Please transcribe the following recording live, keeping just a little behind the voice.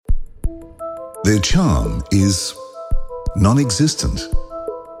Their charm is non-existent.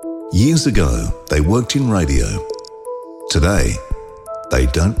 Years ago, they worked in radio. Today, they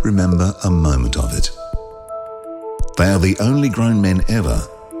don't remember a moment of it. They are the only grown men ever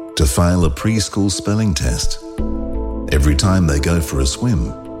to fail a preschool spelling test. Every time they go for a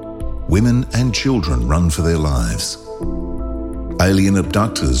swim, women and children run for their lives. Alien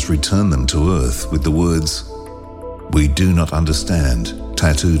abductors return them to Earth with the words, "We do not understand,"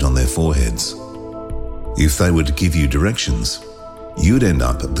 tattooed on their foreheads. If they were to give you directions, you'd end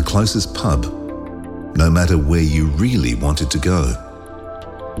up at the closest pub, no matter where you really wanted to go.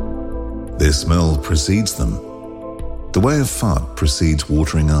 Their smell precedes them, the way a fart precedes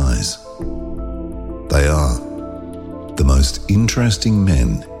watering eyes. They are the most interesting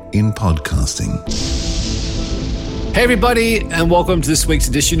men in podcasting. Hey everybody, and welcome to this week's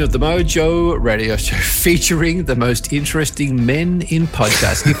edition of the Mojo Radio Show featuring the most interesting men in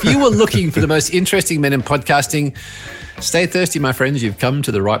podcasting. If you were looking for the most interesting men in podcasting, stay thirsty, my friends. You've come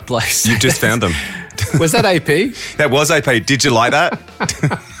to the right place. You've just found them. Was that AP? That was AP. Did you like that?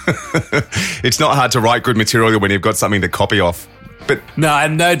 It's not hard to write good material when you've got something to copy off. But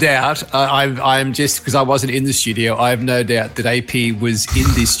no doubt. I'm just, because I wasn't in the studio, I have no doubt that AP was in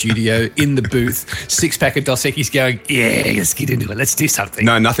this studio, in the booth, six-pack of Dos Equis going, yeah, let's get into it. Let's do something.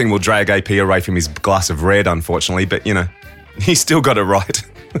 No, nothing will drag AP away from his glass of red, unfortunately. But, you know, he still got it right.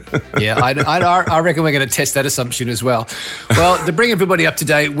 Yeah, I reckon we're going to test that assumption as well. Well, to bring everybody up to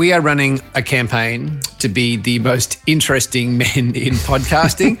date, we are running a campaign to be the most interesting men in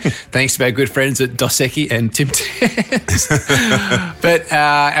podcasting, thanks to our good friends at Dos Equis and Tim Tams. But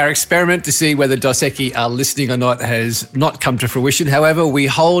our experiment to see whether Dos Equis are listening or not has not come to fruition. However, we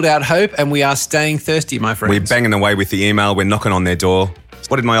hold out hope and we are staying thirsty, my friends. We're banging away with the email. We're knocking on their door.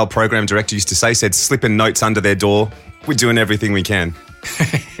 What did my old program director used to say? Said slipping notes under their door. We're doing everything we can.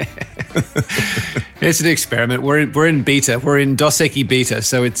 It's an experiment. We're in beta. We're in Dos Equis beta,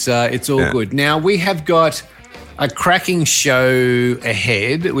 so it's all good. Now we have got a cracking show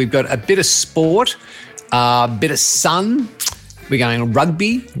ahead. We've got a bit of sport, a bit of sun. We're going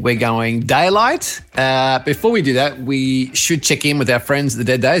rugby. We're going daylight. Before we do that, we should check in with our friends at the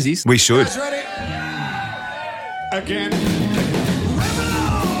Dead Daisies. We should. Ready? Again.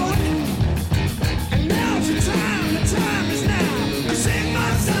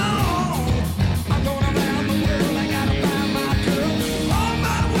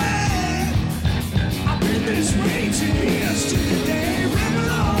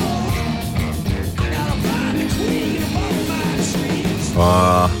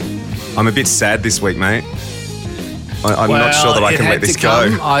 I'm a bit sad this week, mate. I'm not sure that I can let this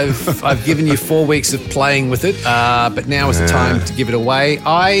go. I've given you 4 weeks of playing with it, but now is the time to give it away.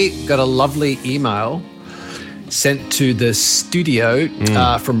 I got a lovely email sent to the studio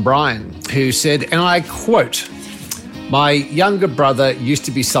from Brian, who said, and I quote, "My younger brother used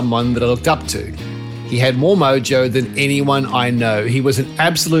to be someone that I looked up to. He had more mojo than anyone I know. He was an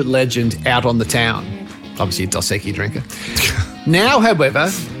absolute legend out on the town." Obviously a Dos Equis drinker. Now,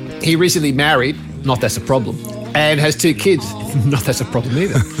 however, he recently married, not that's a problem, and has 2 kids, not that's a problem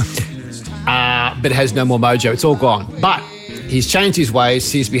either, but has no more mojo. It's all gone. But he's changed his ways.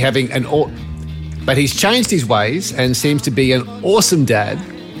 Seems to be he's changed his ways and seems to be an awesome dad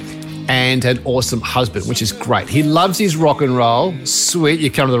and an awesome husband, which is great. He loves his rock and roll. Sweet, you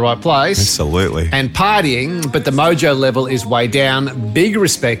come to the right place. Absolutely. And partying, but the mojo level is way down. Big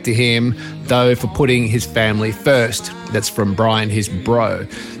respect to him, though, for putting his family first. That's from Brian, his bro.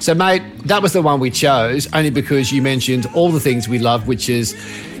 So, mate, that was the one we chose, only because you mentioned all the things we love, which is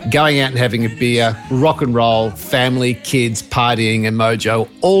going out and having a beer, rock and roll, family, kids, partying, and mojo,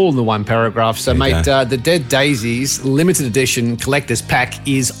 all in the one paragraph. So, mate, the Dead Daisies limited edition collector's pack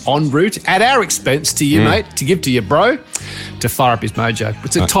is en route at our expense to you, mate, to give to your bro to fire up his mojo.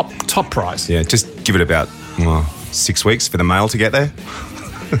 It's a top prize. Yeah, just give it about 6 weeks for the mail to get there.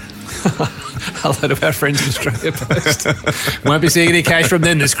 A lot of our friends in Australia Post. Won't be seeing any cash from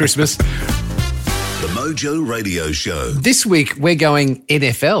them this Christmas. The Mojo Radio Show. This week, we're going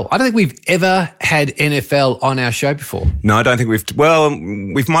NFL. I don't think we've ever had NFL on our show before. No, I don't think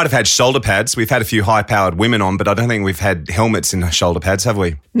we might have had shoulder pads. We've had a few high-powered women on, but I don't think we've had helmets and shoulder pads, have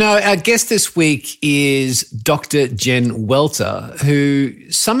we? No, our guest this week is Dr. Jen Welter, who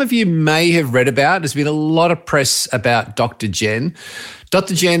some of you may have read about. There's been a lot of press about Dr. Jen.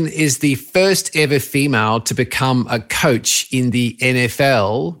 Dr. Jen is the first ever female to become a coach in the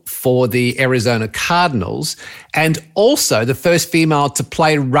NFL for the Arizona Cardinals, and also the first female to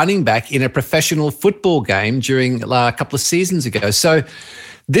play running back in a professional football game during a couple of seasons ago. So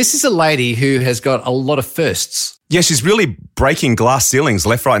This is a lady who has got a lot of firsts. Yeah, she's really breaking glass ceilings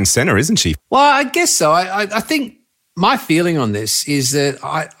left, right and centre, isn't she? Well, I guess so. I think my feeling on this is that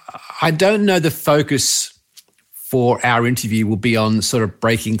I don't know the focus for our interview will be on sort of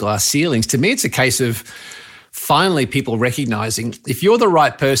breaking glass ceilings. To me, it's a case of finally people recognising if you're the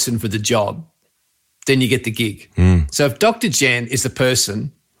right person for the job, then you get the gig. So if Dr. Jen is the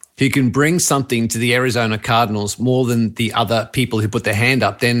person who can bring something to the Arizona Cardinals more than the other people who put their hand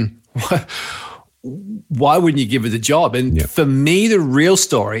up, then why wouldn't you give her the job? And for me, the real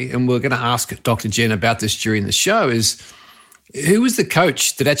story, and we're going to ask Dr. Jen about this during the show, is who was the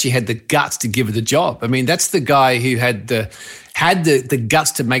coach that actually had the guts to give her the job? I mean, that's the guy who had the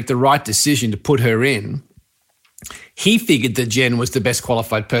guts to make the right decision to put her in. He figured that Jen was the best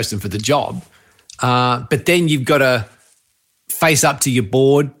qualified person for the job. But then you've got to face up to your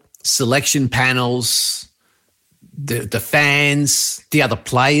board, selection panels, the fans, the other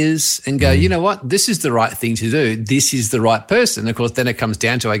players, and go, you know what, this is the right thing to do. This is the right person. Of course, then it comes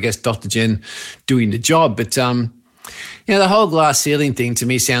down to, I guess, Dr. Jen doing the job. But, the whole glass ceiling thing to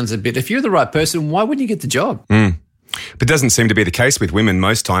me sounds a bit, if you're the right person, why wouldn't you get the job? But it doesn't seem to be the case with women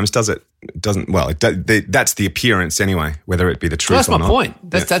most times, does it? It doesn't. Well, that's the appearance anyway, whether it be the truth or not. That's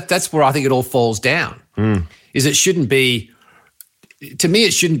my point. That's where I think it all falls down, is it shouldn't be, to me,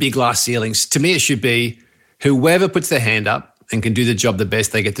 it shouldn't be glass ceilings. To me, it should be whoever puts their hand up and can do the job the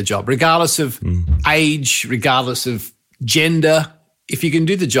best, they get the job, regardless of age, regardless of gender. If you can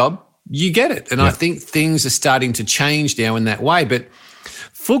do the job, you get it. And I think things are starting to change now in that way. But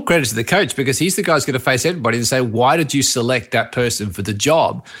full credit to the coach, because he's the guy who's going to face everybody and say, why did you select that person for the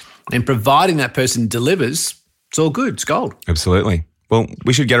job? And providing that person delivers, it's all good. It's gold. Absolutely. Well,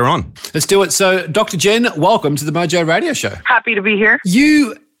 we should get her on. Let's do it. So, Dr. Jen, welcome to the Mojo Radio Show. Happy to be here.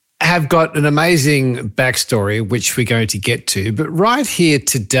 You have got an amazing backstory, which we're going to get to. But right here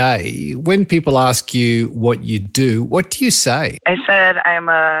today, when people ask you what you do, what do you say? I said I am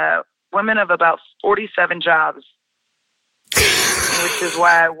a woman of about 47 jobs, which is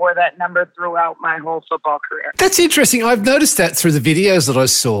why I wore that number throughout my whole football career. That's interesting. I've noticed that through the videos that I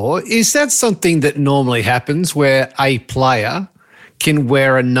saw. Is that something that normally happens where a player can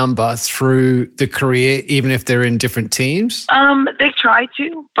wear a number through the career, even if they're in different teams? They try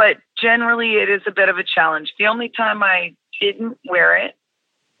to, but generally it is a bit of a challenge. The only time I didn't wear it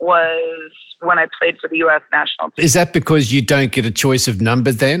was when I played for the U.S. national team. Is that because you don't get a choice of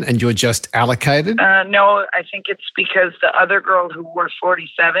number then and you're just allocated? No, I think it's because the other girl who wore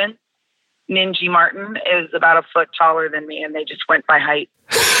 47, Ninji Martin, is about a foot taller than me, and they just went by height.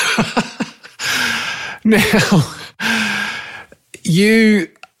 Now, you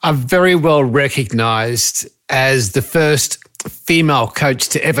are very well recognised as the first female coach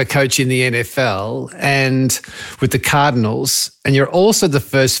to ever coach in the NFL and with the Cardinals, and you're also the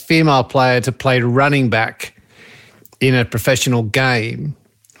first female player to play running back in a professional game.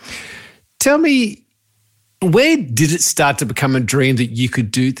 Tell me, where did it start to become a dream that you could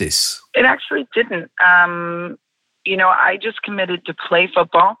do this? It actually didn't. I just committed to play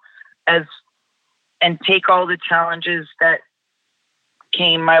football and take all the challenges that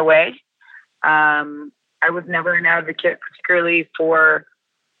came my way. I was never an advocate, particularly for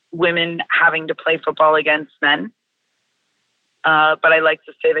women having to play football against men. But I like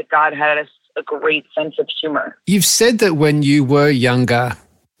to say that God had a great sense of humor. You've said that when you were younger,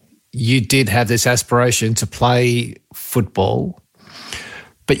 you did have this aspiration to play football,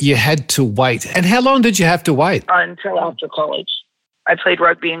 but you had to wait. And how long did you have to wait? Until after college. I played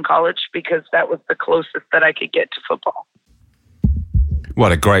rugby in college because that was the closest that I could get to football.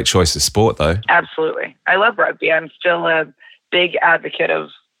 What a great choice of sport, though. Absolutely. I love rugby. I'm still a big advocate of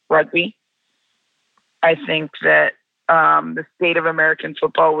rugby. I think that the state of American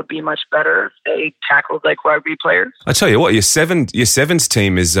football would be much better if they tackled like rugby players. I tell you what, your sevens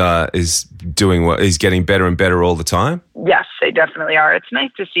team is doing what is getting better and better all the time. Yes, they definitely are. It's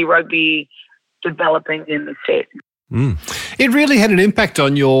nice to see rugby developing in the state. It really had an impact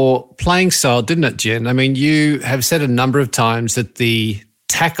on your playing style, didn't it, Jen? I mean, you have said a number of times that the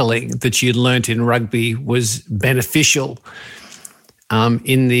tackling that you learnt in rugby was beneficial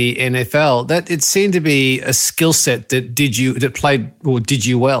in the NFL. That it seemed to be a skill set that did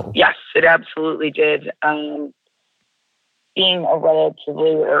you well? Yes, it absolutely did. Being a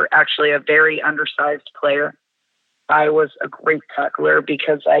relatively, or actually a very undersized player, I was a great tackler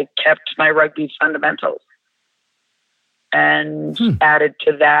because I kept my rugby fundamentals. And added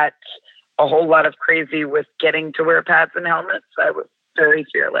to that a whole lot of crazy with getting to wear pads and helmets. I was very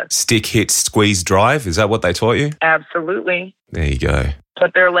fearless. Stick, hit, squeeze, drive. Is that what they taught you? Absolutely. There you go.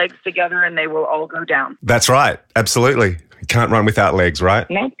 Put their legs together and they will all go down. That's right. Absolutely. You can't run without legs, right?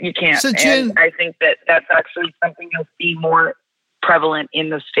 No, you can't. So, Jen, and I think that that's actually something you'll see more prevalent in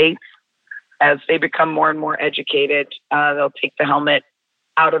the States. As they become more and more educated, they'll take the helmet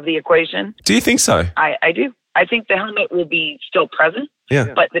out of the equation. Do you think so? I do. I think the helmet will be still present,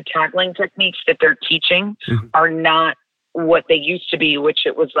 but the tackling techniques that they're teaching are not what they used to be, which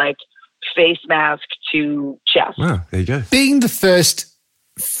it was like face mask to chest. Wow, there you go. being the first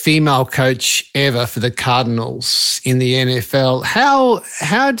female coach ever for the Cardinals in the NFL,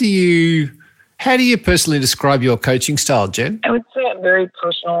 how do you personally describe your coaching style, Jen? I would say I'm very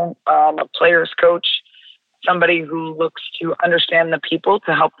personal, a player's coach, somebody who looks to understand the people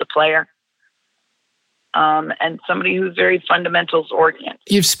to help the player, and somebody who's very fundamentals oriented.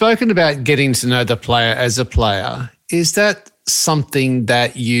 You've spoken about getting to know the player as a player. Is that something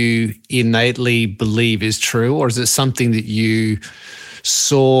that you innately believe is true, or is it something that you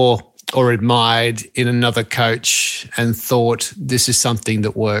saw or admired in another coach and thought this is something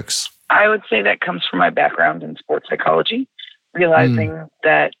that works? I would say that comes from my background in sports psychology, realizing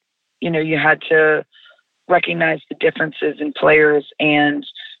that, you had to recognize the differences in players and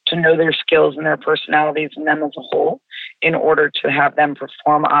to know their skills and their personalities and them as a whole in order to have them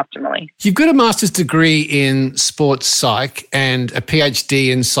perform optimally. You've got a master's degree in sports psych and a PhD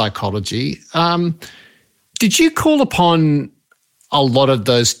in psychology. Did you call upon a lot of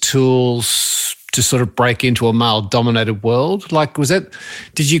those tools to sort of break into a male-dominated world?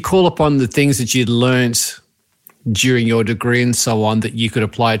 Did you call upon the things that you'd learnt during your degree and so on that you could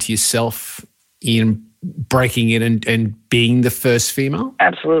apply to yourself in breaking in and being the first female?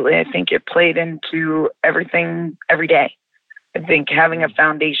 Absolutely. I think it played into everything every day. I think having a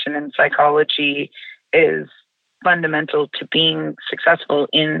foundation in psychology is fundamental to being successful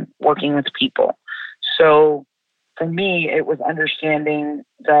in working with people. So for me, it was understanding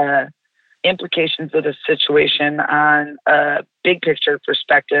the implications of the situation on a big picture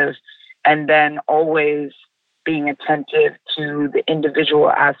perspective, and then always being attentive to the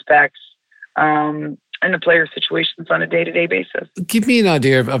individual aspects and the player situations on a day-to-day basis. Give me an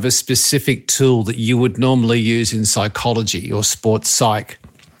idea of a specific tool that you would normally use in psychology or sports psych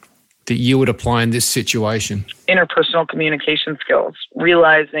that you would apply in this situation. Interpersonal communication skills,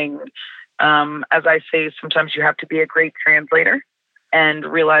 realizing, as I say, sometimes you have to be a great translator, and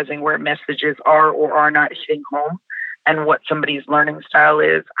realizing where messages are or are not hitting home and what somebody's learning style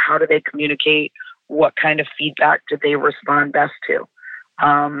is, how do they communicate, what kind of feedback do they respond best to,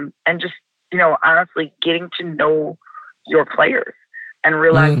 and just, honestly getting to know your players and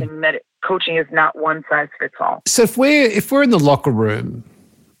realizing that coaching is not one size fits all. So if we're in the locker room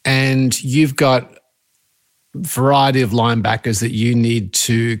and you've got a variety of linebackers that you need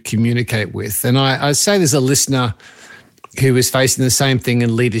to communicate with, and I say there's a listener who is facing the same thing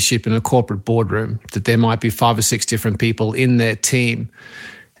in leadership in a corporate boardroom, that there might be 5 or 6 different people in their team.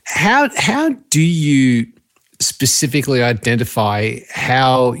 How do you specifically identify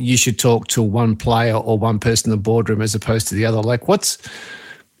how you should talk to one player or one person in the boardroom as opposed to the other? Like what's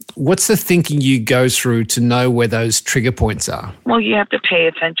the thinking you go through to know where those trigger points are? Well, you have to pay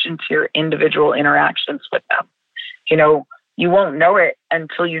attention to your individual interactions with them. You won't know it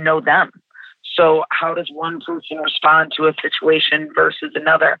until you know them. So how does one person respond to a situation versus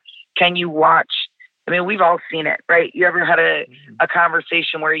another? Can you watch? I mean, we've all seen it, right? You ever had a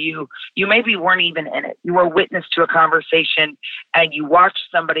conversation where you maybe weren't even in it. You were witness to a conversation and you watched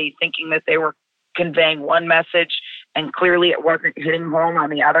somebody thinking that they were conveying one message and clearly it wasn't hitting home on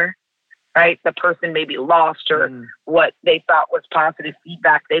the other, right? The person maybe lost or what they thought was positive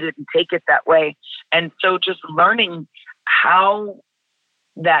feedback. They didn't take it that way. And so just learning how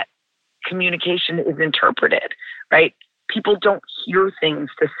that communication is interpreted, right? People don't hear things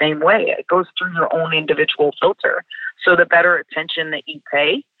the same way. It goes through your own individual filter. So the better attention that you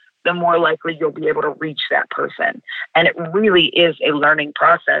pay, the more likely you'll be able to reach that person. And it really is a learning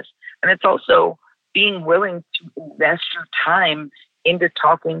process. And it's also being willing to invest your time into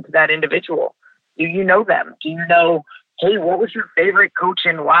talking to that individual. Do you know them? Do you know, hey, what was your favorite coach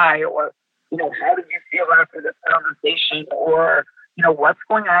and why? Or, how did you feel after this conversation? Or, what's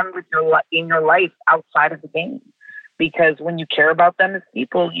going on with in your life outside of the game? Because when you care about them as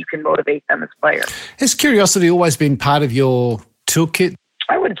people, you can motivate them as players. Has curiosity always been part of your toolkit?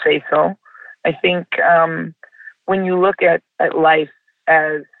 I would say so. I think when you look at life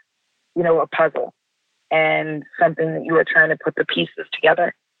as, a puzzle and something that you are trying to put the pieces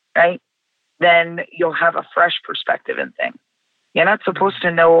together, right? Then you'll have a fresh perspective in things. You're not supposed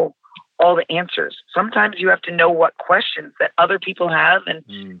to know all the answers. Sometimes you have to know what questions that other people have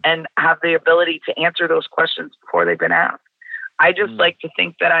and have the ability to answer those questions before they've been asked. I just like to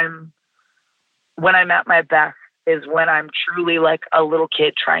think that when I'm at my best is when I'm truly like a little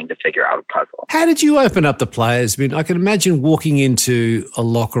kid trying to figure out a puzzle. How did you open up the players? I mean, I can imagine walking into a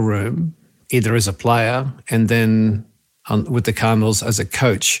locker room, either as a player and then with the Cardinals as a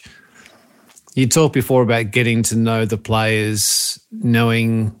coach. You talked before about getting to know the players,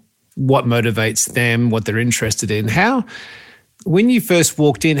 knowing what motivates them, what they're interested in. When you first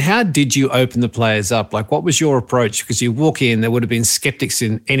walked in, how did you open the players up? Like, what was your approach? Because you walk in, there would have been skeptics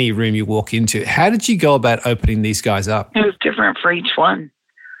in any room you walk into. How did you go about opening these guys up? It was different for each one,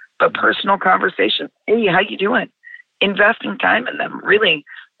 but personal conversation. Hey, how you doing? Investing time in them. Really,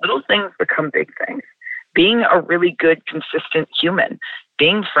 little things become big things. Being a really good, consistent human,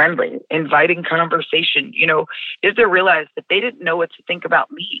 being friendly, inviting conversation. You know, is to realize that they didn't know what to think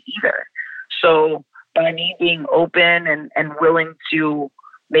about me either. So by me being open and willing to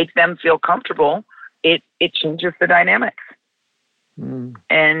make them feel comfortable, it changes the dynamics.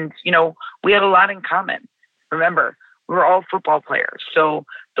 And, you know, we had a lot in common. Remember, we were all football players. So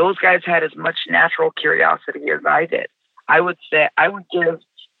those guys had as much natural curiosity as I did. I would give,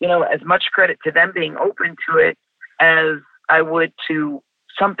 you know, as much credit to them being open to it as I would to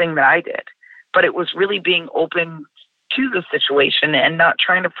something that I did. But it was really being open to the situation and not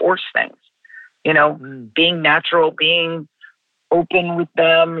trying to force things. You know, being natural, being open with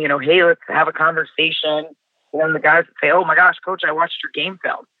them, you know, hey, let's have a conversation. And then the guys would say, oh my gosh, coach, I watched your game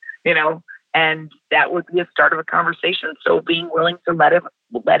film, you know, and that would be a start of a conversation. So being willing to let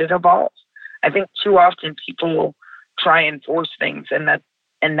it evolve. I think too often people try and force things, and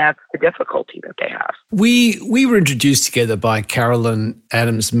that's the difficulty that they have. We were introduced together by Carolyn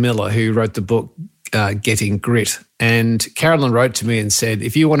Adams Miller, who wrote the book Getting Grit. And Carolyn wrote to me and said,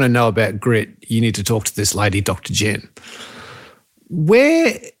 if you want to know about grit, you need to talk to this lady, Dr. Jen.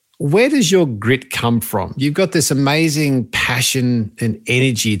 Where does your grit come from? You've got this amazing passion and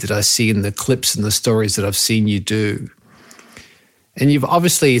energy that I see in the clips and the stories that I've seen you do. And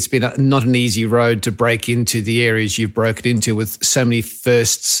it's been not an easy road to break into the areas you've broken into with so many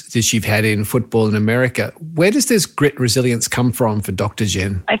firsts that you've had in football in America. Where does this grit resilience come from for Dr.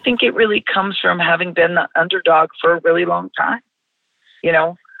 Jen? I think it really comes from having been the underdog for a really long time. You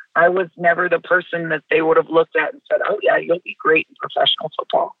know, I was never the person that they would have looked at and said, oh yeah, you'll be great in professional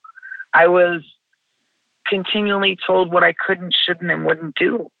football. I was continually told what I couldn't, shouldn't, and wouldn't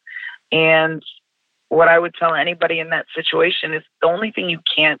do. And what I would tell anybody in that situation is the only thing you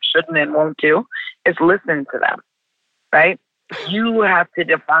can't, shouldn't, and won't do is listen to them, right? You have to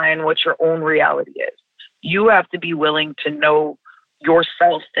define what your own reality is. You have to be willing to know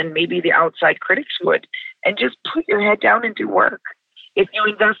yourself than maybe the outside critics would, and just put your head down and do work. If you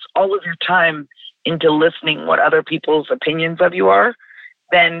invest all of your time into listening what other people's opinions of you are,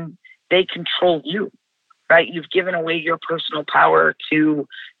 then they control you. Right? You've given away your personal power to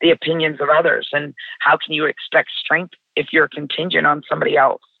the opinions of others. And how can you expect strength if you're contingent on somebody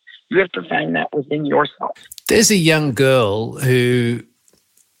else? You have to find that within yourself. There's a young girl who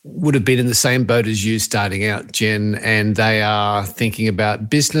would have been in the same boat as you starting out, Jen, and they are thinking about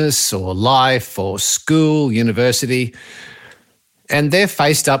business or life or school, university, and they're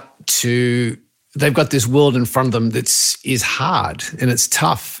faced up to they've got this world in front of them is hard and it's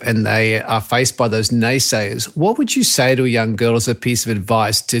tough, and they are faced by those naysayers. What would you say to a young girl as a piece of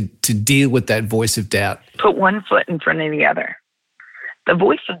advice to deal with that voice of doubt? Put one foot in front of the other. The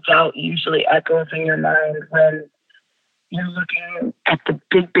voice of doubt usually echoes in your mind when you're looking at the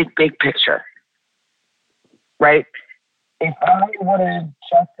big picture, right? If I would have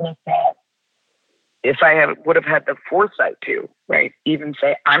just looked at, if I would have had the foresight to, right, even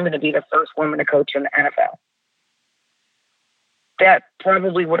say, I'm going to be the first woman to coach in the NFL, that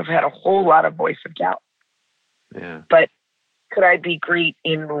probably would have had a whole lot of voice of doubt. Yeah. But could I be great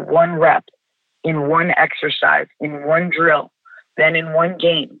in one rep, in one exercise, in one drill, then in one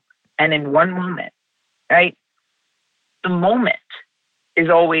game, and in one moment, right? The moment is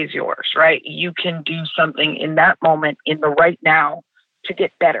always yours, right? You can do something in that moment, in the right now, to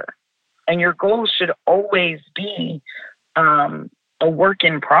get better. And your goal should always be a work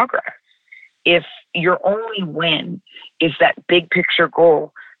in progress. If your only win is that big picture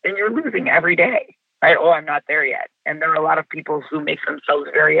goal, then you're losing every day, right? Oh, I'm not there yet. And there are a lot of people who make themselves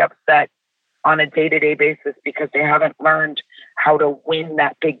very upset on a day-to-day basis because they haven't learned how to win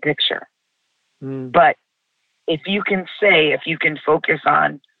that big picture. But if you can focus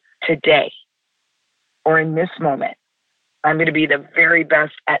on today or in this moment, I'm going to be the very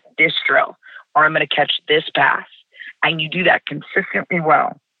best at this drill, or I'm going to catch this pass, and you do that consistently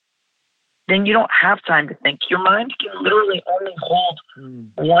well, then you don't have time to think. Your mind can literally only hold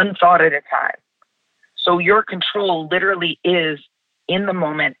one thought at a time. So your control literally is in the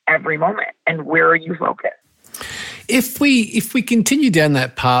moment, every moment. And where are you focused? If we continue down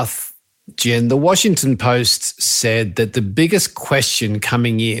that path, Jen, the Washington Post said that the biggest question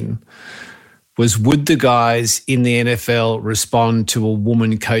coming in was, would the guys in the NFL respond to a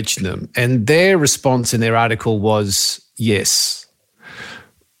woman coaching them? And their response in their article was yes.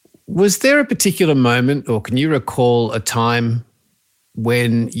 Was there a particular moment, or can you recall a time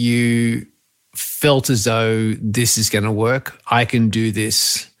when you felt as though this is going to work, I can do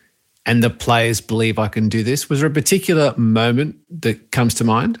this, and the players believe I can do this? Was there a particular moment that comes to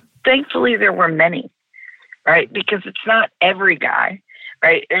mind? Thankfully, there were many, right? Because it's not every guy,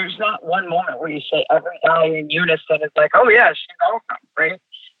 right? There's not one moment where you say every guy in unison is like, oh yeah, she's awesome, right?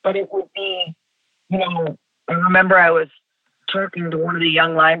 But it would be, I remember I was talking to one of the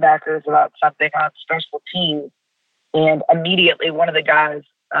young linebackers about something on special teams, and immediately one of the guys,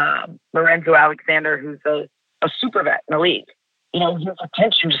 Lorenzo Alexander, who's a super vet in the league, his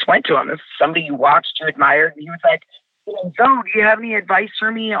attention just went to him. As somebody you watched, you admired, and he was like, Joe, do you have any advice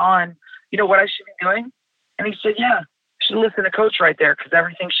for me on, what I should be doing? And he said, yeah, you should listen to Coach right there, because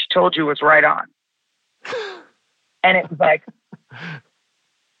everything she told you was right on. And it was like,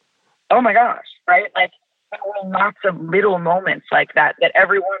 oh my gosh, right? Like, there were lots of little moments like that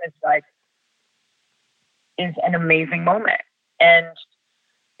everyone is like, is an amazing moment. And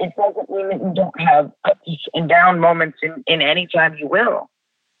it doesn't mean that you don't have ups and down moments in any time you will,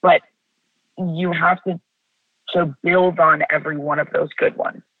 but you have to build on every one of those good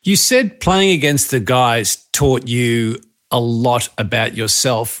ones. You said playing against the guys taught you a lot about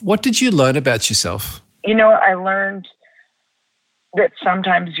yourself. What did you learn about yourself? I learned that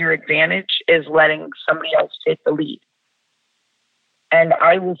sometimes your advantage is letting somebody else take the lead. And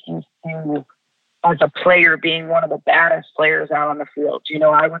I was used to, as a player, being one of the baddest players out on the field.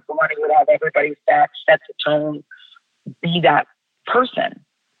 I was the one who would have everybody's back, set the tone, be that person.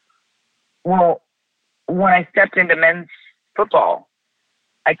 Well, when I stepped into men's football,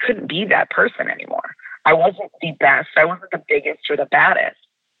 I couldn't be that person anymore. I wasn't the best. I wasn't the biggest or the baddest.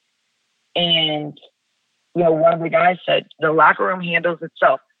 And, one of the guys said, the locker room handles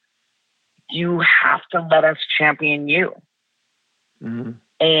itself. You have to let us champion you. Mm-hmm.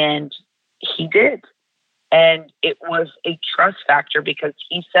 And he did. And it was a trust factor, because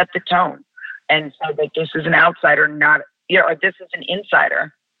he set the tone and said that this is an outsider, this is an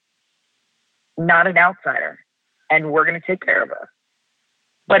insider, not an outsider, and we're going to take care of us.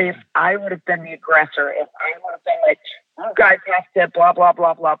 But if I would have been the aggressor, if I would have been like, you guys have to blah, blah,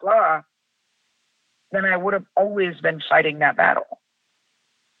 blah, blah, blah, then I would have always been fighting that battle.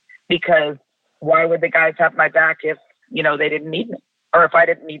 Because why would the guys have my back if, they didn't need me, or if I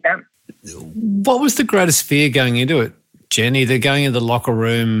didn't need them? What was the greatest fear going into it, Jen? Either going into the locker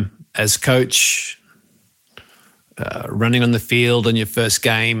room as coach, running on the field in your first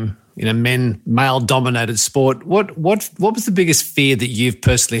game, male-dominated sport. What was the biggest fear that you've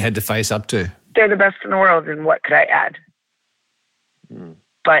personally had to face up to? They're the best in the world, and what could I add?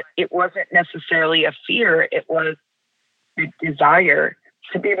 But it wasn't necessarily a fear. It was a desire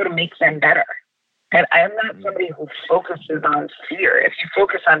to be able to make them better. And I am not somebody who focuses on fear. If you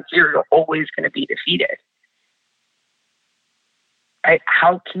focus on fear, you're always going to be defeated. Right?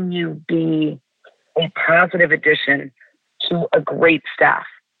 How can you be a positive addition to a great staff?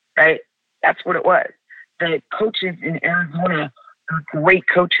 Right? That's what it was. The coaches in Arizona are great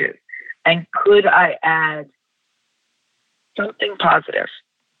coaches. And could I add something positive?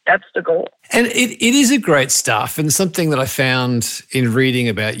 That's the goal. And it is a great stuff, and something that I found in reading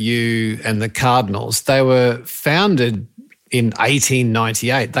about you and the Cardinals. They were founded in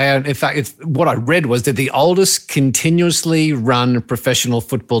 1898. They are, in fact, what I read was they're the oldest continuously run professional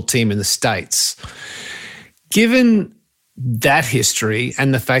football team in the States. Given that history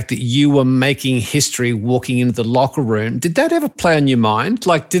and the fact that you were making history walking into the locker room, did that ever play on your mind?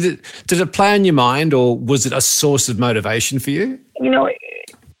 Like, did it play on your mind, or was it a source of motivation for you?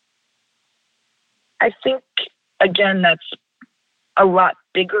 I think, again, that's a lot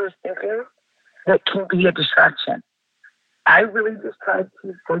bigger thinking that can be a distraction. I really just tried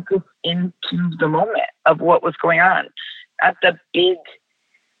to focus into the moment of what was going on. At the big,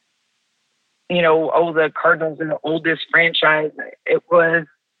 the Cardinals are the oldest franchise. It was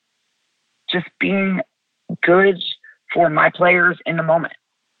just being good for my players in the moment,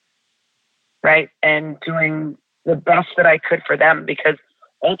 right? And doing the best that I could for them, because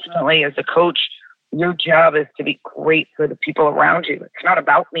ultimately, as a coach, your job is to be great for the people around you. It's not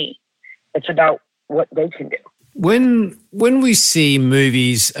about me. It's about what they can do. When we see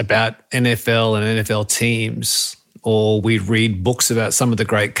movies about NFL and NFL teams, or we read books about some of the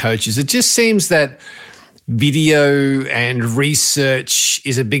great coaches, it just seems that video and research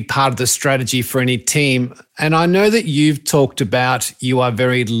is a big part of the strategy for any team. And I know that you've talked about you are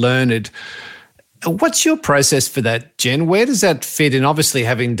very learned. What's your process for that, Jen? Where does that fit in? Obviously,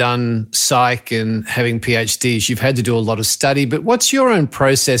 having done psych and having PhDs, you've had to do a lot of study, but what's your own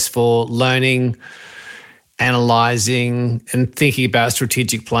process for learning, analysing and thinking about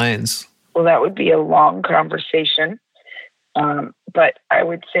strategic plans? Well, that would be a long conversation. But I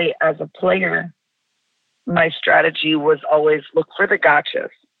would say as a player, my strategy was always look for the gotchas,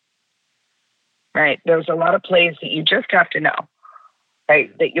 right? There's a lot of plays that you just have to know,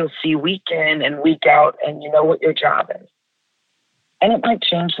 right? That you'll see week in and week out, and you know what your job is. And it might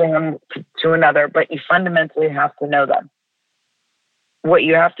change from one to another, but you fundamentally have to know them. What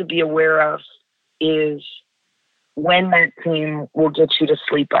you have to be aware of is when that team will get you to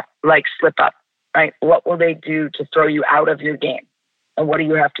slip up, right? What will they do to throw you out of your game? And what do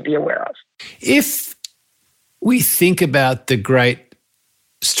you have to be aware of? If we think about the great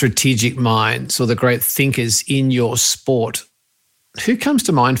strategic minds or the great thinkers in your sport, who comes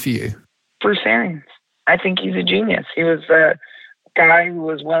to mind for you? Bruce Arians. I think he's a genius. He was a guy who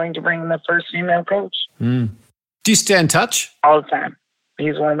was willing to bring in the first female coach. Do you stay in touch? All the time.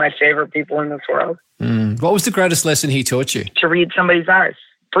 He's one of my favorite people in this world. What was the greatest lesson he taught you? To read somebody's eyes.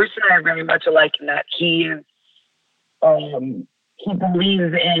 Bruce and I are very much alike in that he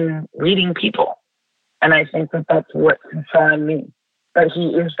believes in reading people. And I think that that's what he saw in me. But he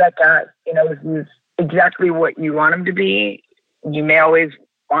is that guy. You know, he's exactly what you want him to be. You may always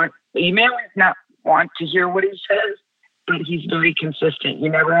not want to hear what he says, but he's very consistent. You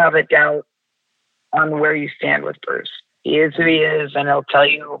never have a doubt on where you stand with Bruce. He is who he is, and he'll tell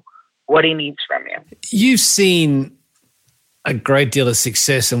you what he needs from you. You've seen a great deal of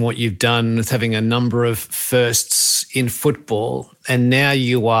success in what you've done with having a number of firsts in football, and now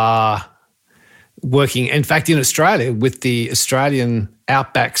you are working, in fact, in Australia with the Australian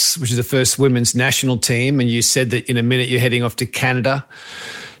Outbacks, which is the first women's national team, and you said that in a minute you're heading off to Canada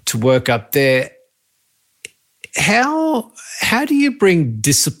to work up there. How do you bring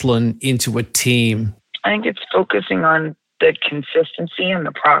discipline into a team? I think it's focusing on the consistency in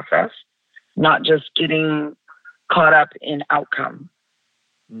the process, not just getting caught up in outcome,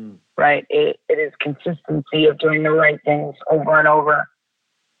 right? It is consistency of doing the right things over and over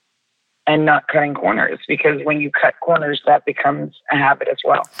and not cutting corners, because when you cut corners, that becomes a habit as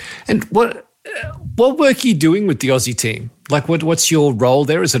well. And what work are you doing with the Aussie team? Like, what's your role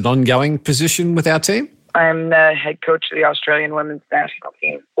there? Is it an ongoing position with our team? I'm the head coach of the Australian women's national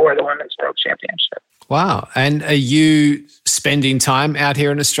team for the Women's World Championship. Wow. And are you spending time out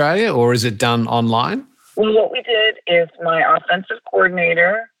here in Australia, or is it done online? Well, what we did is my offensive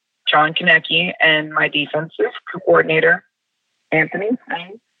coordinator, John Konecki, and my defensive coordinator, Anthony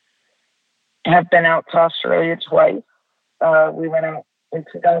Stein, have been out to Australia twice. We went out in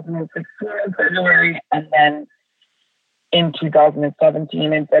 2016 in February, and then in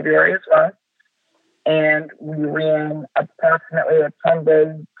 2017 in February as well. And we ran approximately a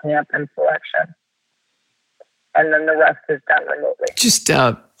 10-day camp and selection. And then the rest is done remotely. Just,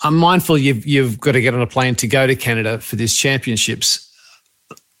 I'm mindful you've got to get on a plane to go to Canada for these championships.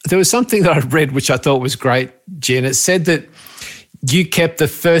 There was something that I read which I thought was great, Jen. It said that you kept the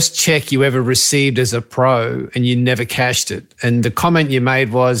first check you ever received as a pro and you never cashed it. And the comment you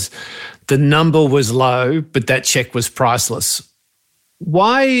made was the number was low, but that check was priceless.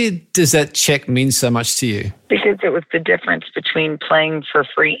 Why does that check mean so much to you? Because it was the difference between playing for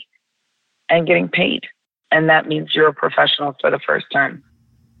free and getting paid. And that means you're a professional for the first time.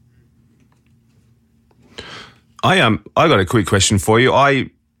 I got a quick question for you. I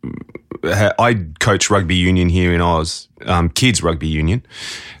coach rugby union here in Oz, kids rugby union.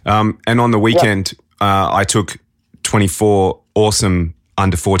 And on the weekend, I took 24 awesome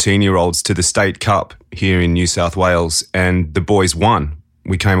under 14-year-olds to the State Cup here in New South Wales, and the boys won.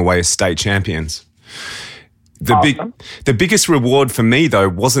 We came away as state champions. The biggest reward for me, though,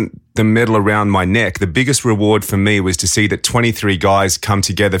 wasn't the medal around my neck. The biggest reward for me was to see that 23 guys come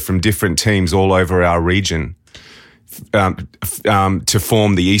together from different teams all over our region to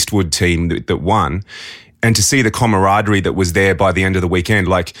form the Eastwood team that won, and to see the camaraderie that was there by the end of the weekend.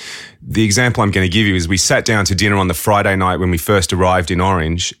 Like, the example I'm going to give you is we sat down to dinner on the Friday night when we first arrived in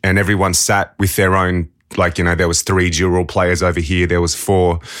Orange, and everyone sat with their own, like, you know, there was 3 Dural players over here, there was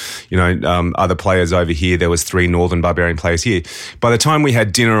 4, other players over here, there was 3 Northern Barbarian players here. By the time we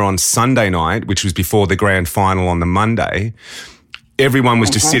had dinner on Sunday night, which was before the grand final on the Monday, everyone was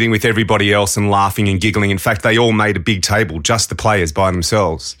just sitting with everybody else and laughing and giggling. In fact, they all made a big table, just the players by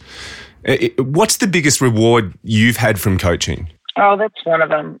themselves. What's the biggest reward you've had from coaching? Oh, that's one of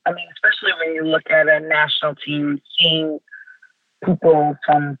them. I mean, especially when you look at a national team, seeing people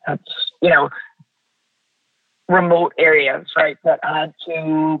from such, remote areas, right, that had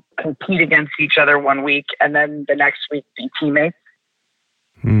to compete against each other one week and then the next week be teammates.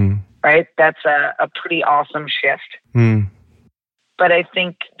 Right? That's a pretty awesome shift. But I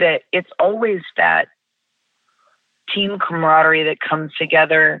think that it's always that team camaraderie that comes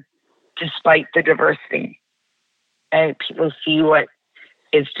together despite the diversity. And people see what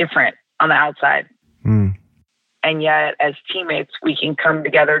is different on the outside. And yet, as teammates, we can come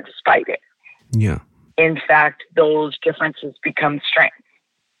together despite it. Yeah. In fact, those differences become strength.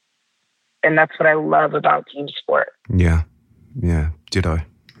 And that's what I love about team sport. Yeah. Ditto.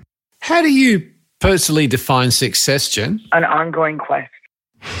 How do you personally define success, Jen? An ongoing quest.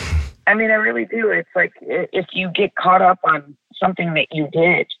 I mean, I really do. It's like if you get caught up on something that you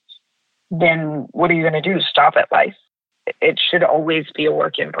did, then what are you going to do? Stop at life? It should always be a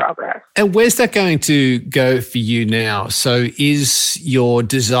work in progress. And where's that going to go for you now? So is your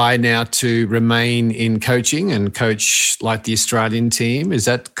desire now to remain in coaching and coach like the Australian team? Is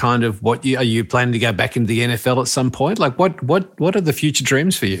that kind of what are you planning to go back into the NFL at some point? Like what are the future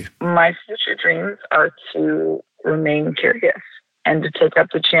dreams for you? My future dreams are to remain curious and to take up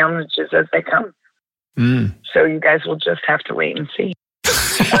the challenges as they come. So you guys will just have to wait and see.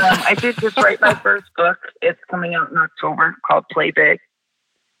 I did just write my first book. It's coming out in October, called Play Big.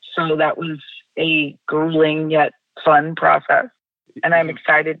 So that was a grueling yet fun process. And I'm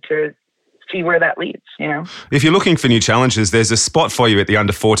excited to see where that leads, If you're looking for new challenges, there's a spot for you at the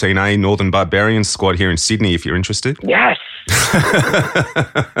under 14A Northern Barbarians squad here in Sydney if you're interested. Yes.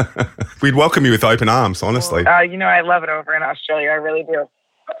 We'd welcome you with open arms, honestly. I love it over in Australia. I really do.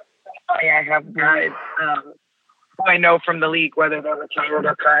 I have guys who I know from the league, whether they're retired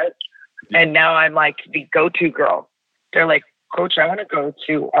or current. And now I'm like the go-to girl. They're like, Coach, I want to go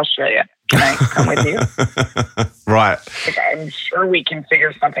to Australia. Can I come with you? Right. Like, I'm sure we can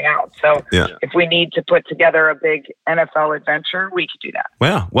figure something out. So if we need to put together a big NFL adventure, we could do that.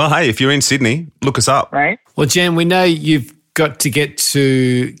 Wow. Well, hey, if you're in Sydney, look us up. Right. Well, Jen, we know you've got to get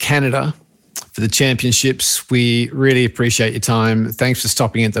to Canada for the championships. We really appreciate your time. Thanks for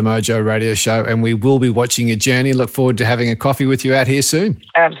stopping at the Mojo Radio Show, and we will be watching your journey. Look forward to having a coffee with you out here soon.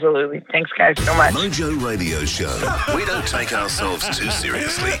 Absolutely. Thanks, guys, so much. Mojo Radio Show. We don't take ourselves too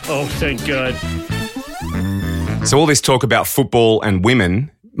seriously. Oh, thank God. So all this talk about football and women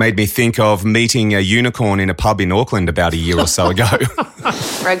made me think of meeting a unicorn in a pub in Auckland about a year or so ago.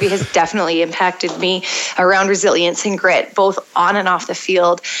 Rugby has definitely impacted me around resilience and grit, both on and off the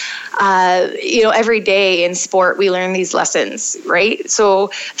field. Every day in sport, we learn these lessons, right?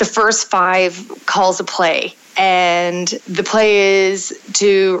 So the first 5 calls a play. And the play is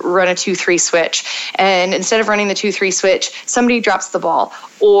to run a 2-3 switch. And instead of running the 2-3 switch, somebody drops the ball,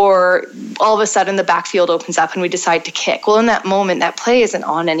 or all of a sudden the backfield opens up and we decide to kick. Well, in that moment, that play isn't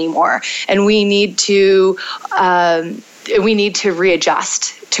on anymore. And we need to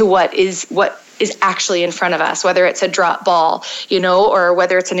readjust to what is actually in front of us, whether it's a drop ball, or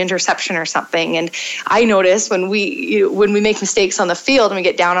whether it's an interception or something. And I notice when we make mistakes on the field and we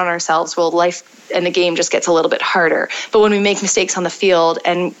get down on ourselves, well, life and the game just gets a little bit harder. But when we make mistakes on the field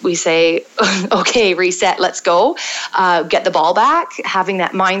and we say, okay, reset, let's go, get the ball back, having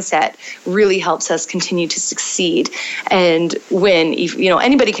that mindset really helps us continue to succeed and win.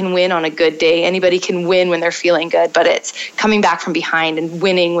 Anybody can win on a good day. Anybody can win when they're feeling good, but it's coming back from behind and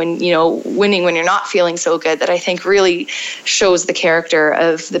winning when you're not feeling so good that I think really shows the character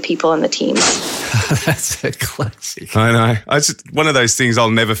of the people and the teams. That's a classic. I know. It's one of those things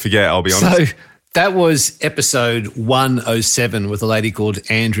I'll never forget, I'll be honest. So that was episode 107 with a lady called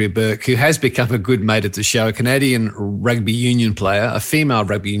Andrea Burke, who has become a good mate of the show, a Canadian rugby union player, a female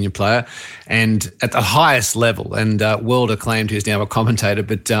rugby union player, and at the highest level, and world acclaimed, who's now a commentator.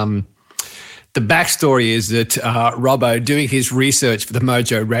 But the backstory is that Robbo, doing his research for the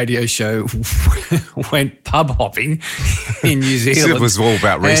Mojo Radio Show, went pub hopping in New Zealand. It was all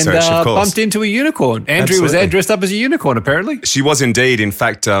about research, and, of course. Bumped into a unicorn. Andrew was there dressed up as a unicorn, apparently. She was indeed. In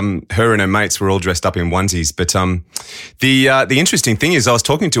fact, her and her mates were all dressed up in onesies. But the interesting thing is I was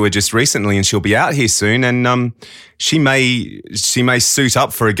talking to her just recently, and she'll be out here soon, and she may suit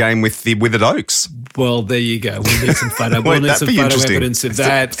up for a game with the Oaks. Well, there you go. We'll need some photo. We'll need some photo evidence of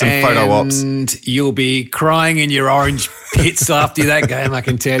that. Some photo ops. And you'll be crying in your orange pits after that game, I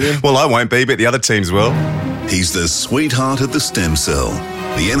can tell you. Well, I won't be, but the other teams will. He's the sweetheart of the stem cell,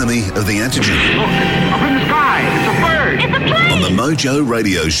 the enemy of the antigen. Look, up in the sky, it's a bird. It's a On the Mojo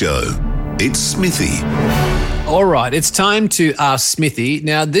Radio Show, it's Smithy. All right, it's time to ask Smithy.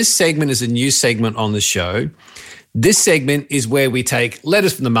 Now, this segment is a new segment on the show. This segment is where we take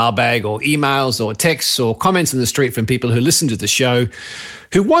letters from the mailbag or emails or texts or comments in the street from people who listen to the show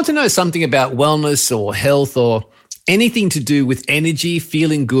who want to know something about wellness or health or anything to do with energy,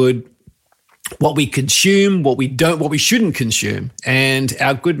 feeling good, what we consume, what we shouldn't consume. And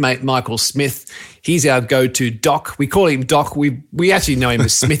our good mate, Michael Smith, he's our go-to doc. We call him Doc. We actually know him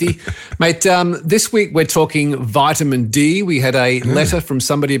as Smithy. Mate, this week we're talking vitamin D. We had a letter from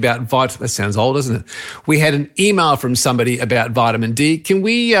somebody about that sounds old, doesn't it? We had an email from somebody about vitamin D. Can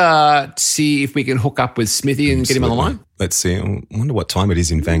we see if we can hook up with Smithy and get him on the line? Let's see. I wonder what time it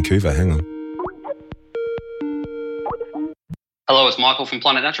is in Vancouver. Hang on. Hello, it's Michael from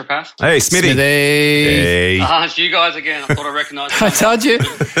Planet Naturopath. Hey, Smithy. Hey. It's you guys again. I thought I recognised you. I told you.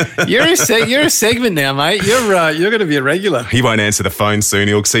 You're a segment now, mate. You're going to be a regular. He won't answer the phone soon.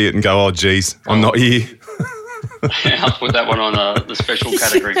 He'll see it and go, oh, geez, I'm not here. I'll put that one on the special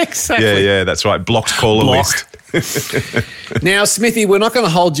category. Yeah, exactly. Yeah, that's right. Blocked caller list. Now, Smithy, we're not going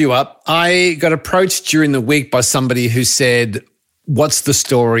to hold you up. I got approached during the week by somebody who said, what's the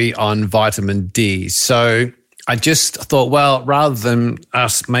story on vitamin D? So I just thought, well, rather than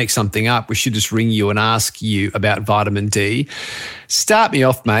us make something up, we should just ring you and ask you about vitamin D. Start me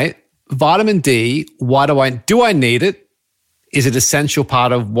off, mate. Vitamin D, why do I need it? Is it an essential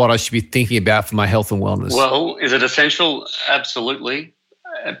part of what I should be thinking about for my health and wellness? Well, is it essential? Absolutely.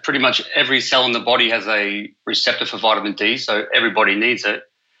 Pretty much every cell in the body has a receptor for vitamin D, so everybody needs it.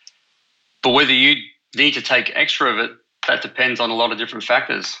 But whether you need to take extra of it, that depends on a lot of different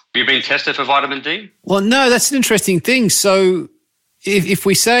factors. Have you been tested for vitamin D? Well, no, that's an interesting thing. So if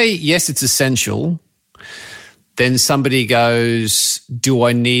we say, yes, it's essential, then somebody goes, do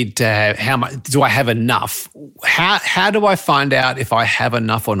I need to have, how much, do I have enough? How do I find out if I have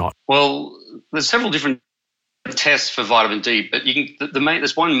enough or not? Well, there's several different tests for vitamin D, but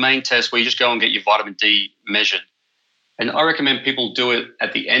there's one main test where you just go and get your vitamin D measured. And I recommend people do it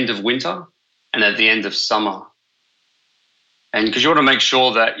at the end of winter and at the end of summer. And because you want to make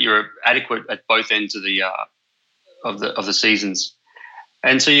sure that you're adequate at both ends of the seasons.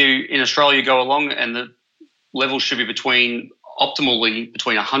 And so in Australia, you go along and the level should be optimally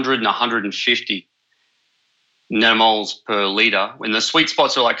between 100 and 150 nanomoles per litre, when the sweet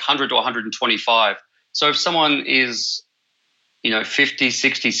spots are like 100 to 125. So if someone is, 50,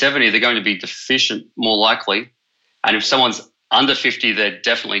 60, 70, they're going to be deficient more likely. And if someone's under 50, they're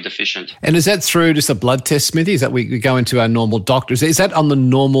definitely deficient. And is that through just a blood test, Smithy? Is that we go into our normal doctors? Is that on the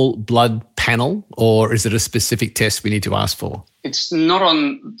normal blood panel, or is it a specific test we need to ask for? It's not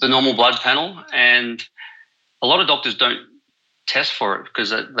on the normal blood panel, and a lot of doctors don't test for it because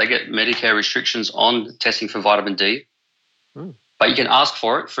they get Medicare restrictions on testing for vitamin D. But you can ask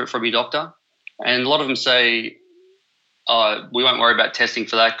for it from your doctor, and a lot of them say, we won't worry about testing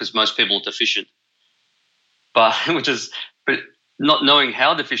for that because most people are deficient. But not knowing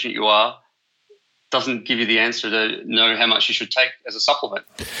how deficient you are doesn't give you the answer to know how much you should take as a supplement.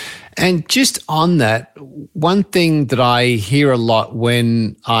 And just on that, one thing that I hear a lot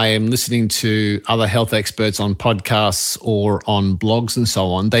when I am listening to other health experts on podcasts or on blogs and so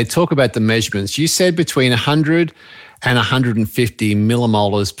on, they talk about the measurements. You said between 100 and 150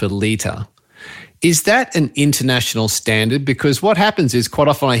 millimolars per litre. Is that an international standard? Because what happens is quite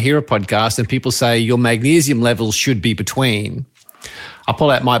often I hear a podcast and people say your magnesium levels should be between. I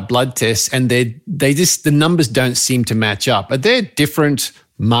pull out my blood tests and the numbers don't seem to match up. Are there different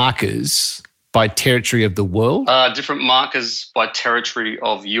markers by territory of the world? Different markers by territory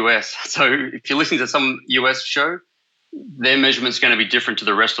of US. So if you're listening to some US show, their measurement's going to be different to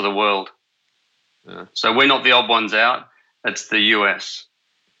the rest of the world. So we're not the odd ones out. It's the US.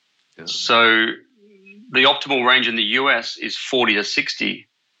 Yeah. So the optimal range in the US is 40 to 60.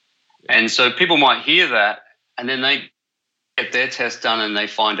 And so people might hear that and then they get their test done and they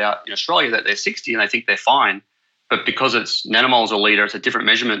find out in Australia that they're 60 and they think they're fine. But because it's nanomoles a litre, it's a different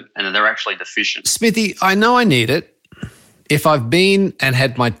measurement and they're actually deficient. Smithy, I know I need it. If I've been and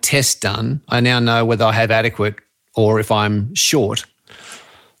had my test done, I now know whether I have adequate or if I'm short.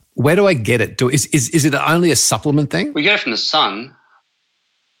 Where do I get it? Is it only a supplement thing? We get it from the sun.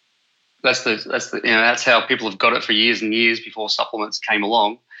 That's how people have got it for years and years before supplements came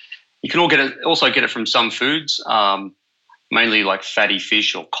along. You can also get it from some foods, mainly like fatty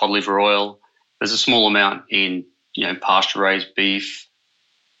fish or cod liver oil. There's a small amount in pasture-raised beef,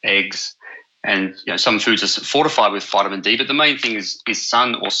 eggs, and some foods are fortified with vitamin D. But the main thing is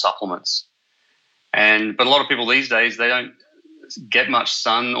sun or supplements. But a lot of people these days, they don't get much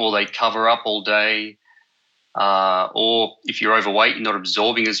sun or they cover up all day. or if you're overweight, you're not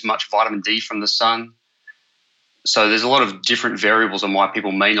absorbing as much vitamin D from the sun. So there's a lot of different variables on why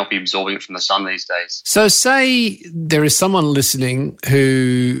people may not be absorbing it from the sun these days. So say there is someone listening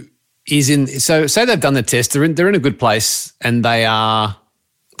who is say they've done the test, they're in a good place and they have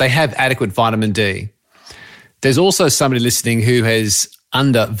adequate vitamin D. There's also somebody listening who has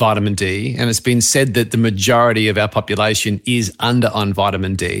under vitamin D, and it's been said that the majority of our population is under on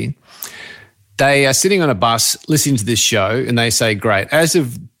vitamin D. They are sitting on a bus listening to this show and they say, great, as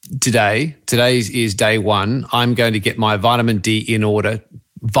of today is day one, I'm going to get my vitamin D in order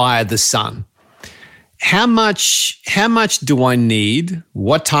via the sun. How much do I need?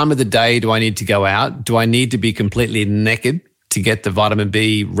 What time of the day do I need to go out? Do I need to be completely naked to get the vitamin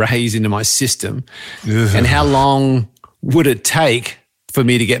B rays into my system? And how long would it take for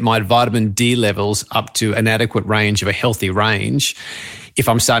me to get my vitamin D levels up to an adequate range of a healthy range if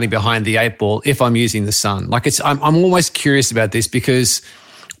I'm starting behind the eight ball, if I'm using the sun? Like I'm always curious about this because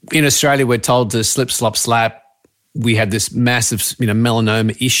in Australia we're told to slip, slop, slap. We have this massive,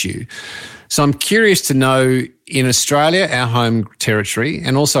 melanoma issue. So I'm curious to know in Australia, our home territory,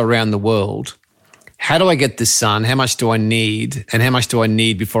 and also around the world, how do I get the sun? How much do I need? And how much do I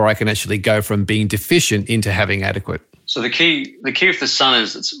need before I can actually go from being deficient into having adequate? So the key with the sun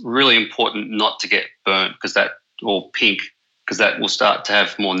is it's really important not to get burnt or pink, because that will start to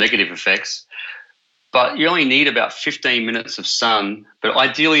have more negative effects. But you only need about 15 minutes of sun, but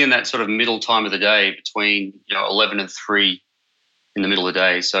ideally in that sort of middle time of the day between 11 and 3 in the middle of the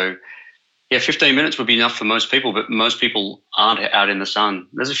day. So 15 minutes would be enough for most people, but most people aren't out in the sun.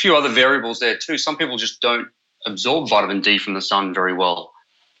 There's a few other variables there too. Some people just don't absorb vitamin D from the sun very well.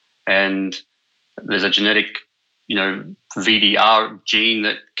 And there's a genetic, VDR gene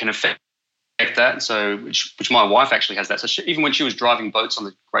that can affect that. So, which my wife actually has that. So even when she was driving boats on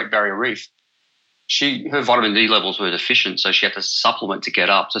the Great Barrier Reef, her vitamin D levels were deficient, so she had to supplement to get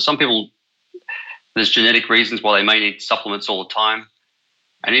up. So some people, there's genetic reasons why they may need supplements all the time.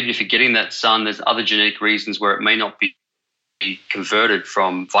 And even if you're getting that sun, there's other genetic reasons where it may not be converted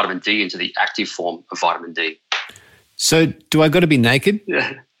from vitamin D into the active form of vitamin D. So do I got to be naked?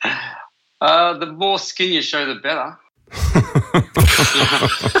 Yeah. The more skin you show, the better.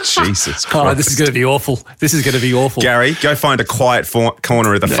 Jesus Christ. Oh, this is going to be awful. Gary, go find a quiet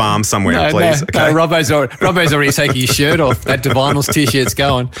corner of the farm somewhere, please. No, Robbo's already taking his shirt off. That Divinals t-shirt's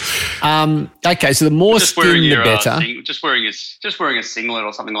going. Okay, so the more skin, the better. Just wearing a singlet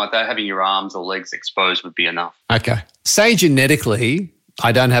or something like that, having your arms or legs exposed would be enough. Okay. Say genetically,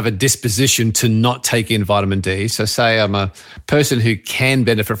 I don't have a disposition to not take in vitamin D. So say I'm a person who can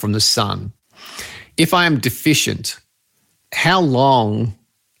benefit from the sun. If I am deficient, how long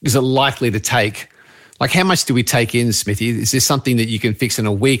is it likely to take? Like, how much do we take in, Smithy? Is this something that you can fix in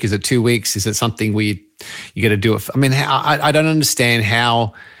a week? Is it 2 weeks? Is it something you got to do it? I don't understand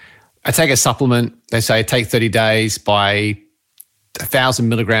how I take a supplement. They say take 30 days by 1,000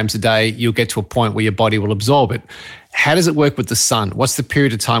 milligrams a day. You'll get to a point where your body will absorb it. How does it work with the sun? What's the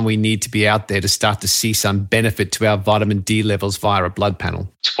period of time we need to be out there to start to see some benefit to our vitamin D levels via a blood panel?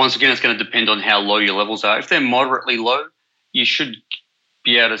 Once again, it's going to depend on how low your levels are. If they're moderately low, you should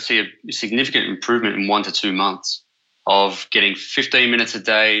be able to see a significant improvement in 1 to 2 months of getting 15 minutes a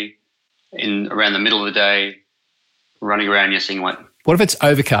day around the middle of the day, running around your singlet. What if it's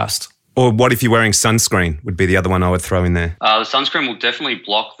overcast? Or what if you're wearing sunscreen would be the other one I would throw in there. The sunscreen will definitely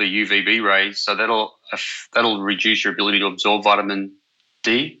block the UVB rays, so that'll reduce your ability to absorb vitamin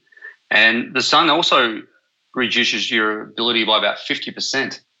D. And the sun also reduces your ability by about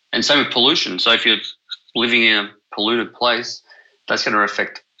 50%. And same with pollution. So if you're living in a polluted place, that's going to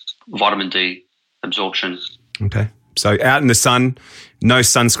affect vitamin D absorption. Okay. So out in the sun, no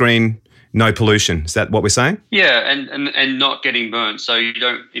sunscreen, no pollution. Is that what we're saying? Yeah, and not getting burnt. So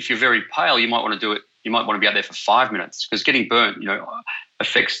if you're very pale, you might want to do it. You might want to be out there for 5 minutes because getting burnt,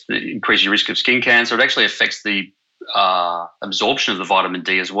 increases your risk of skin cancer. It actually affects the absorption of the vitamin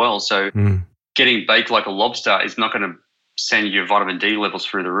D as well. So getting baked like a lobster is not going to send your vitamin D levels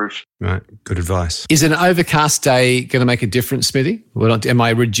through the roof. Right. Good advice. Is an overcast day going to make a difference, Smithy? Am I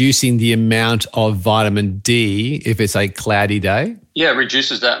reducing the amount of vitamin D if it's a cloudy day? Yeah, it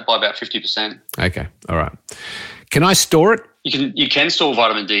reduces that by about 50%. Okay. All right. Can I store it? You can store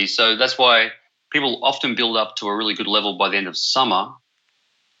vitamin D. So that's why people often build up to a really good level by the end of summer,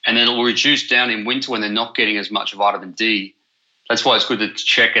 and then it will reduce down in winter when they're not getting as much vitamin D. That's why it's good to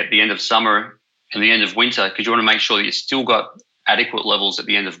check at the end of summer and the end of winter, because you want to make sure that you've still got adequate levels at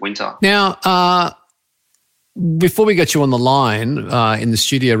the end of winter. Now, before we got you on the line in the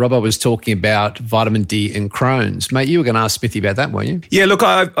studio, Robbo was talking about vitamin D and Crohn's. Mate, you were going to ask Smithy about that, weren't you? Yeah, look,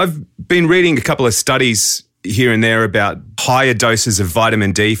 I've been reading a couple of studies here and there about higher doses of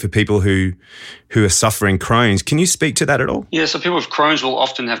vitamin D for people who are suffering Crohn's. Can you speak to that at all? Yeah, so people with Crohn's will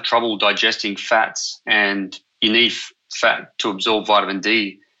often have trouble digesting fats, and you need fat to absorb vitamin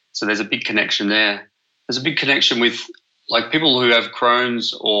D. So there's a big connection there. There's a big connection with like people who have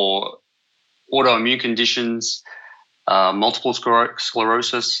Crohn's or autoimmune conditions, multiple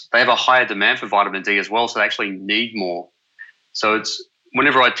sclerosis. They have a higher demand for vitamin D as well, so they actually need more. So it's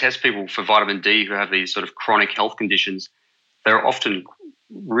whenever I test people for vitamin D who have these sort of chronic health conditions, they're often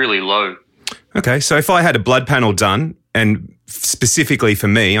really low. Okay, so if I had a blood panel done, and specifically for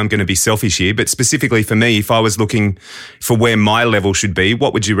me, I'm going to be selfish here, but specifically for me, if I was looking for where my level should be,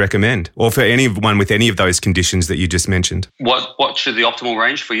 what would you recommend? Or for anyone with any of those conditions that you just mentioned? What should the optimal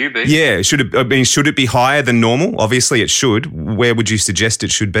range for you be? Yeah, should it be higher than normal? Obviously it should. Where would you suggest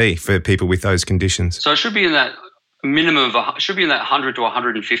it should be for people with those conditions? So it should be in that minimum of, should be in that 100 to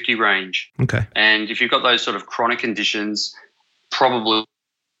 150 range. Okay. And if you've got those sort of chronic conditions, probably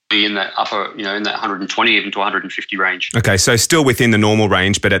in that upper, in that 120 even to 150 range. Okay, so still within the normal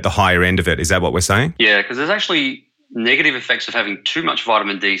range, but at the higher end of it. Is that what we're saying? Yeah, because there's actually negative effects of having too much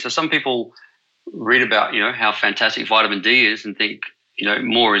vitamin D. So some people read about, how fantastic vitamin D is and think,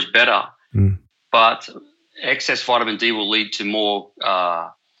 more is better. But excess vitamin D will lead to more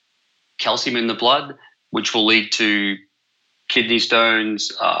calcium in the blood, which will lead to kidney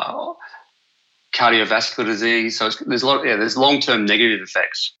stones, cardiovascular disease. So there's long-term negative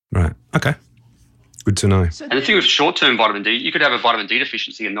effects. Right. Okay. Good to know. And the thing with short-term vitamin D, you could have a vitamin D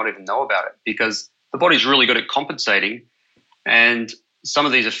deficiency and not even know about it because the body's really good at compensating, and some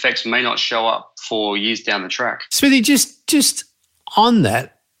of these effects may not show up for years down the track. Smithy, just on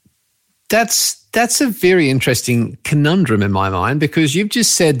that's a very interesting conundrum in my mind, because you've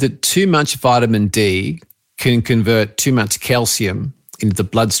just said that too much vitamin D can convert too much calcium into the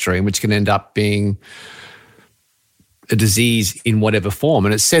bloodstream, which can end up being a disease in whatever form.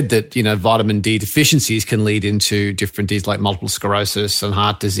 And it's said that, vitamin D deficiencies can lead into different diseases like multiple sclerosis and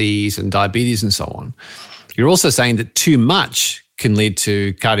heart disease and diabetes and so on. You're also saying that too much can lead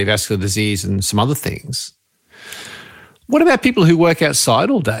to cardiovascular disease and some other things. What about people who work outside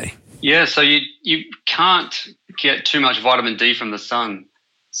all day? Yeah, so you can't get too much vitamin D from the sun.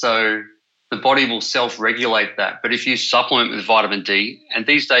 So the body will self-regulate that. But if you supplement with vitamin D, and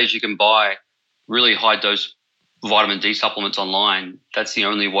these days you can buy really high-dose vitamin D supplements online, that's the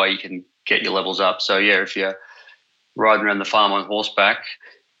only way you can get your levels up. So, yeah, if you're riding around the farm on horseback,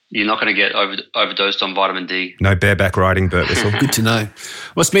 you're not going to get overdosed on vitamin D. No bareback riding, Bert Whistle. Good to know.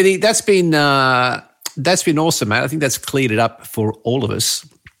 Well, Smithy, that's been awesome, mate. I think that's cleared it up for all of us.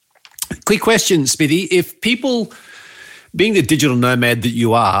 Quick question, Smithy. If people, being the digital nomad that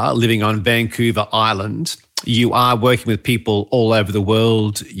you are, living on Vancouver Island, you are working with people all over the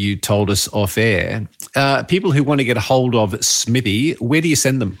world, you told us off air. People who want to get a hold of Smithy, where do you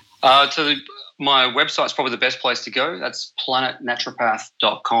send them? My website's probably the best place to go. That's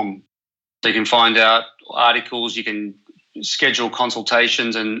planetnaturopath.com. So you can find out articles, you can schedule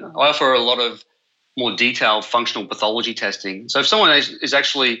consultations, and I offer a lot of more detailed functional pathology testing. So if someone is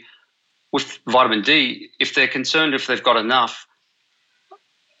actually with vitamin D, if they're concerned if they've got enough,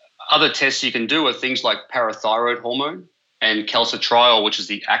 other tests you can do are things like parathyroid hormone and calcitriol, which is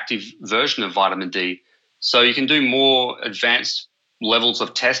the active version of vitamin D. So you can do more advanced levels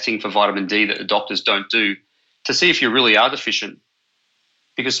of testing for vitamin D that the doctors don't do to see if you really are deficient.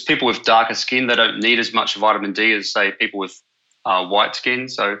 Because people with darker skin, they don't need as much vitamin D as, say, people with white skin.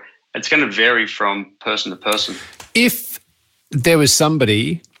 So it's going to vary from person to person. If there was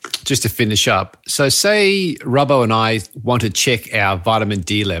somebody, just to finish up, so say Rubbo and I want to check our vitamin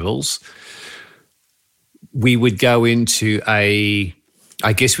D levels, we would go into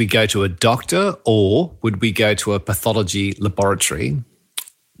we go to a doctor, or would we go to a pathology laboratory?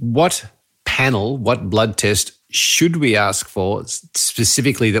 What blood test should we ask for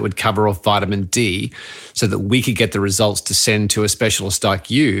specifically that would cover off vitamin D so that we could get the results to send to a specialist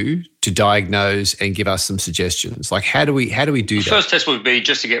like you to diagnose and give us some suggestions? Like, how do we do that? The first test would be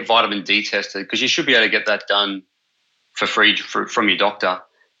just to get vitamin D tested, because you should be able to get that done for free from your doctor.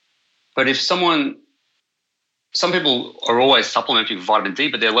 But if some people are always supplementing with vitamin D,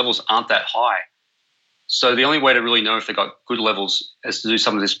 but their levels aren't that high. So the only way to really know if they've got good levels is to do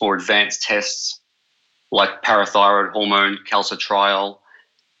some of this more advanced tests like parathyroid hormone, calcitriol,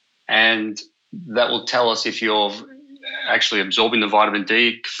 and that will tell us if you're actually absorbing the vitamin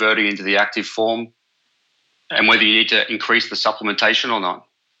D, converting into the active form, and whether you need to increase the supplementation or not.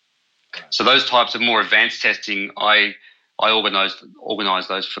 So those types of more advanced testing I I organise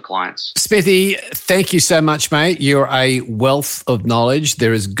those for clients. Smithy, thank you so much, mate. You're a wealth of knowledge.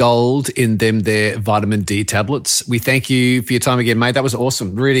 There is gold in them there vitamin D tablets. We thank you for your time again, mate. That was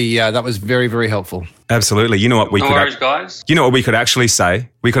awesome. Really, that was very, very helpful. Absolutely. You know what we No could worries, guys. You know what we could actually say?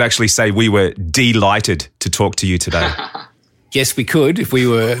 We could actually say we were delighted to talk to you today. Yes, we could if we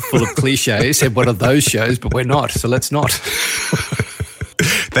were full of cliches, had one of those shows, but we're not, so let's not.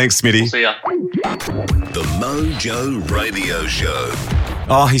 Thanks, Smitty. See ya. The Mojo Radio Show.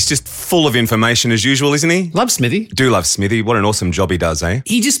 Oh, he's just full of information as usual, isn't he? Love Smithy. Do love Smithy. What an awesome job he does, eh?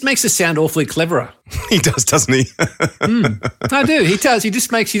 He just makes us sound awfully cleverer. He does, doesn't he? I do. He does. He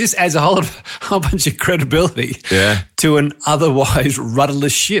just adds a whole bunch of credibility to an otherwise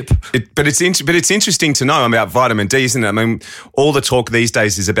rudderless ship. But it's interesting to know about vitamin D, isn't it? I mean, all the talk these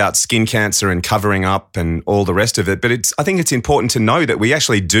days is about skin cancer and covering up and all the rest of it. But I think it's important to know that we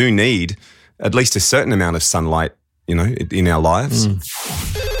actually do need at least a certain amount of sunlight, you know, in our lives.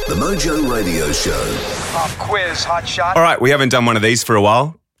 The Mojo Radio Show. Pop quiz, hot shot. All right, we haven't done one of these for a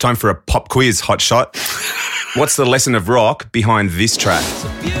while. Time for a pop quiz, hot shot. What's the lesson of rock behind this track?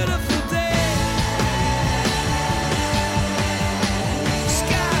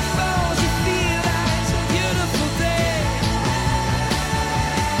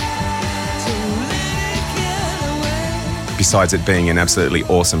 Besides it being an absolutely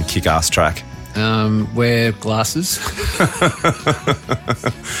awesome kick-ass track. Wear glasses.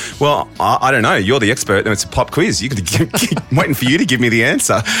 Well, I don't know. You're the expert, and it's a pop quiz. You could keep waiting for you to give me the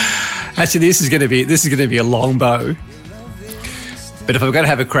answer. Actually, this is going to be a long bow. But if I'm going to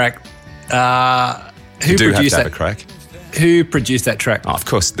have a crack, who produced that? Have a crack. Who produced that track? Oh, of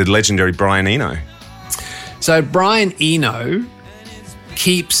course, the legendary Brian Eno. So Brian Eno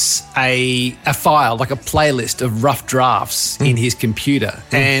keeps a file, like a playlist of rough drafts in his computer.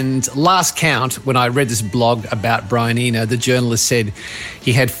 And last count, when I read this blog about Brian Eno, the journalist said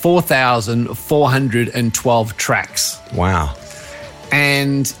he had 4,412 tracks. Wow.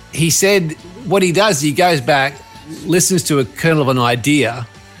 And he said what he does, he goes back, listens to a kernel of an idea,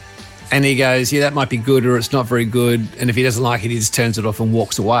 and he goes, yeah, that might be good or it's not very good. And if he doesn't like it, he just turns it off and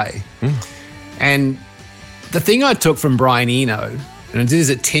walks away. And the thing I took from Brian Eno, and there's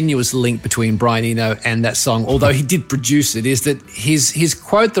a tenuous link between Brian Eno and that song, although he did produce it, is that his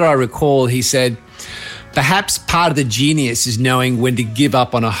quote that I recall, he said, perhaps part of the genius is knowing when to give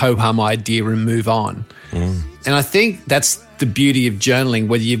up on a ho-hum idea and move on. And I think that's the beauty of journaling,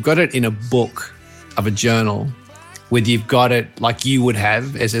 whether you've got it in a book of a journal, whether you've got it like you would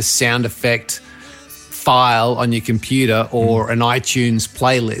have as a sound effect file on your computer or an iTunes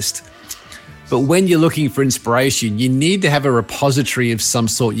playlist. But when you're looking for inspiration, you need to have a repository of some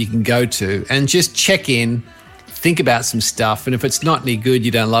sort you can go to and just check in, think about some stuff. And if it's not any good,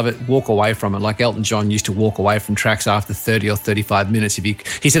 you don't love it, walk away from it. Like Elton John used to walk away from tracks after 30 or 35 minutes.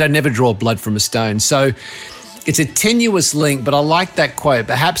 He said, I'd never draw blood from a stone. So it's a tenuous link, but I like that quote.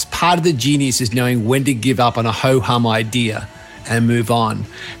 Perhaps part of the genius is knowing when to give up on a ho-hum idea and move on.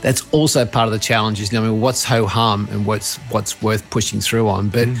 That's also part of the challenge, is knowing what's ho-hum and what's worth pushing through on.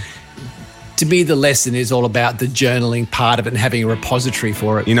 But to me, the lesson is all about the journaling part of it and having a repository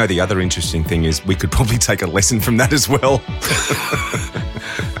for it. You know, the other interesting thing is we could probably take a lesson from that as well.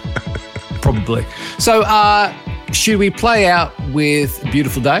 Probably. So should we play out with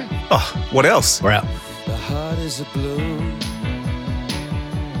Beautiful Day? Oh, what else? We're out. The heart is a bloom,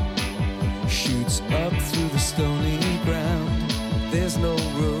 shoots up through the stony ground. There's no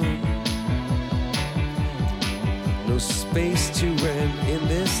room, no space to rent in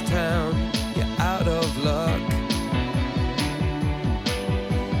this town. You're out of luck,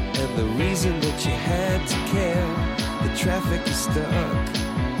 and the reason that you had to care, the traffic is stuck,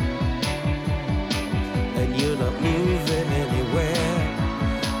 and you're not moving anywhere.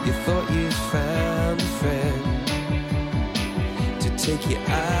 You thought you'd found a friend to take you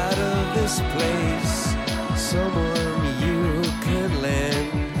out of this place, someone you could lend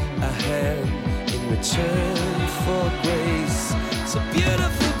a hand in return for grace. It's a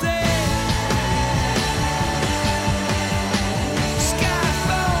beautiful day.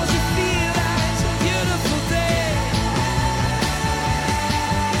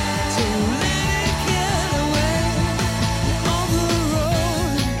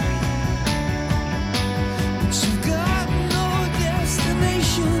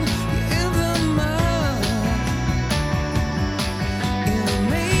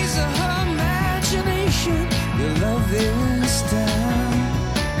 This town,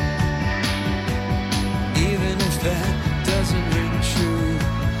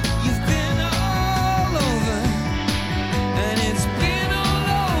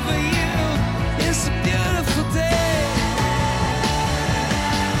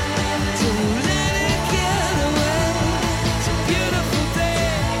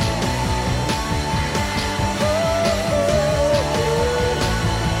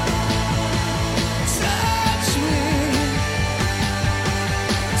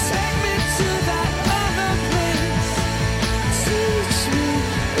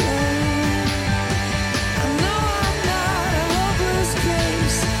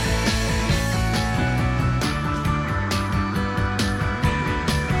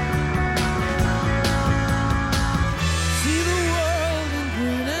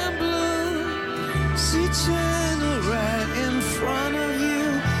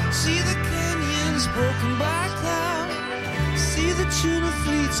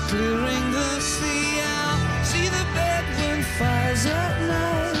 It's clearing the sea out. See the bedroom fires at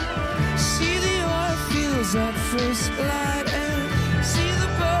night. See the oil fields at first light. And see the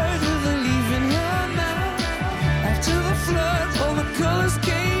bird with a leaf in her mouth. After the flood, all the colors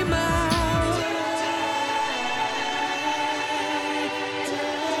came out.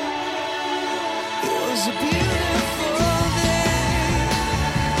 It was a beautiful day.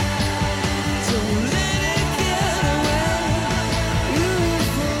 Don't let it get away.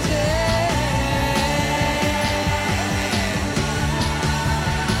 Beautiful day.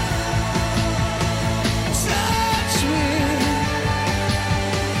 Touch me.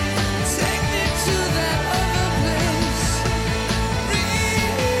 Take me to that other place.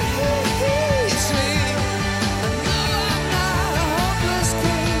 Release me. I know I'm not a hopeless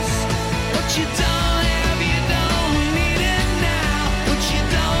case. What you don't have, you don't need it now. What you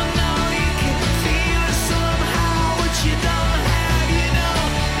don't know, you can feel it somehow. What you don't have, you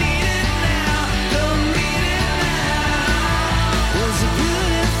don't need it now. Don't need it now. Was a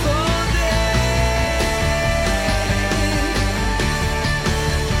beautiful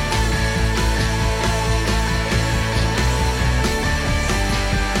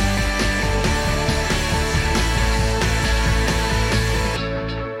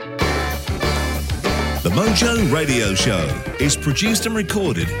The Mojo Radio Show is produced and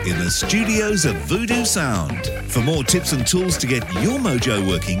recorded in the studios of Voodoo Sound. For more tips and tools to get your mojo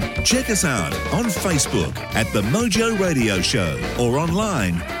working, check us out on Facebook at The Mojo Radio Show or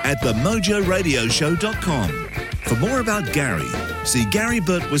online at themojoradioshow.com. For more about Gary, see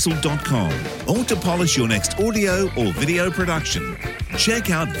GaryBurtWhistle.com, or to polish your next audio or video production, check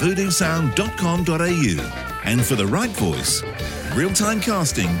out voodoosound.com.au. And for the right voice,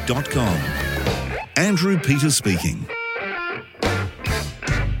 realtimecasting.com. Andrew Peters speaking.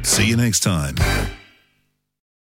 See you next time.